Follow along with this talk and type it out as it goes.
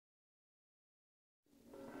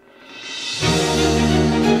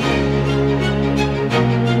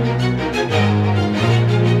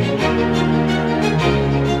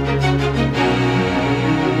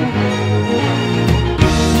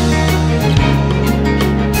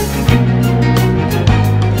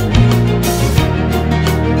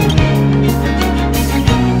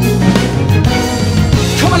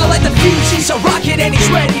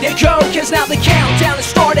cause now the countdown has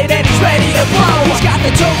started and he's ready to blow. He's got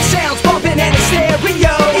the dope sounds bumping and his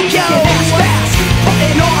stereo. Fast, fast,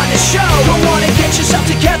 putting on a show. Don't wanna get yourself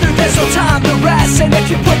together, there's no time to rest. And if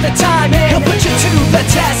you put the time in, he'll put you to the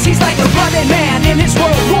test. He's like a running man, in his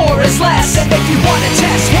world more is less. And if you wanna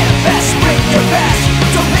test him, best bring your best.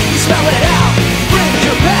 Don't make me spell it out, bring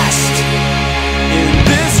your best. In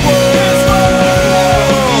this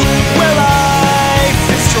world where life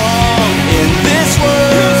is strong, in this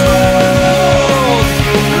world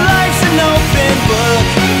life's an open book.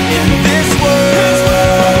 In this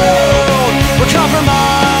world where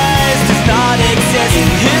compromise does not exist.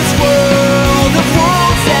 In his world of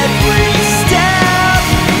rules, every step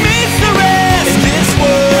meets the rest. In this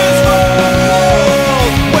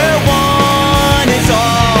world where one is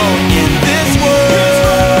all. In this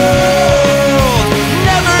world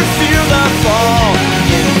never fear the fall.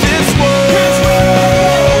 In this world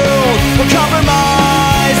where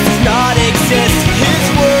compromise does not exist. His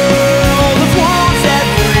world of wolves,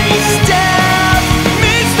 every step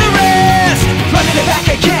meets the rest. Running it back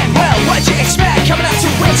again, well, what'd you expect? Coming out to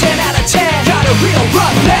win 10 out of 10. Got a real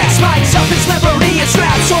rough neck, spikes up his memory and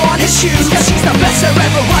straps on his shoes. Cause he's the best there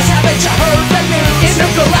ever was, haven't you heard the news?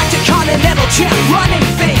 Intergalactic continental champ, running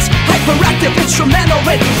things. Hyperactive, instrumental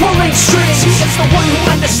in pulling strings. He is the one who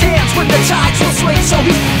understands when the tides will swing. So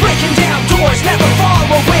he's breaking down doors, never far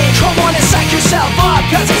away. Come on and psych yourself up,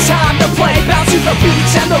 cause it's time to play. Bounce to the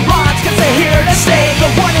beats and the rhymes, cause they're here to stay. The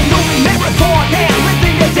one and only marathon man,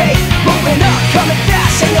 living the day. Rolling up, coming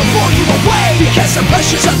fast, and they'll blow you away. Because the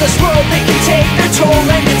pressures of this world, they can take their toll.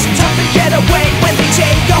 And it's tough to get away when they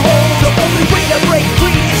take a hold. The only way to break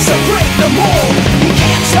free is to break the mold. You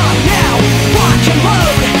can't stop now, rock and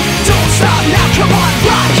load. Don't stop now, come on,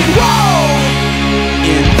 rock and roll.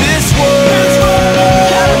 In this world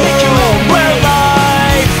Gotta make your own where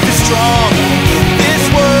life is strong. In this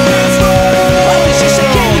world Life is just a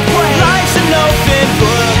game you play. life's an open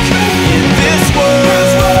book. In this world where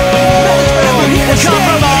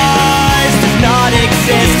compromise does not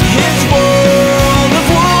exist. His world of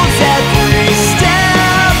wolves, every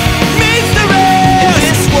step meets the rest. In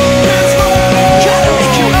this world Gotta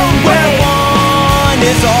make your own where way. one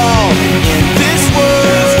is all. In this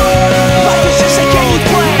world Life is just a game you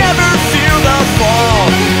play. never fear the fall.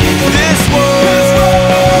 In this world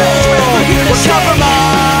here to where stay.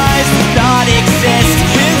 compromise does not exist.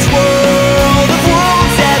 His world of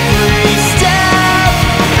wolves, every step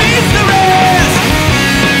meets the rest.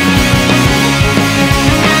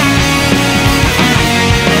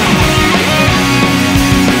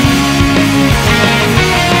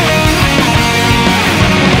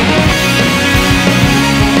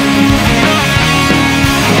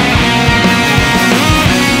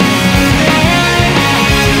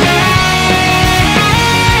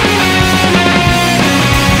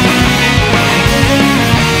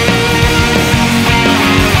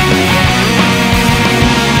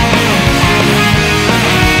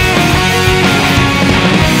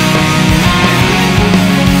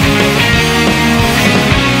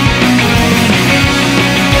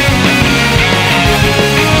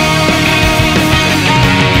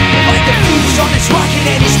 Like the fuse on his rocket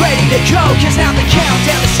and he's ready to go. Cause now the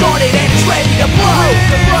countdown has started and he's ready to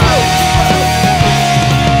blow.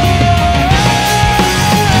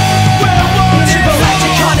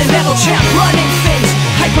 Intergalactic continental champ, running things.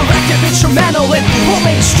 Hyperactive, instrumental in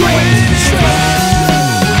pulling strings.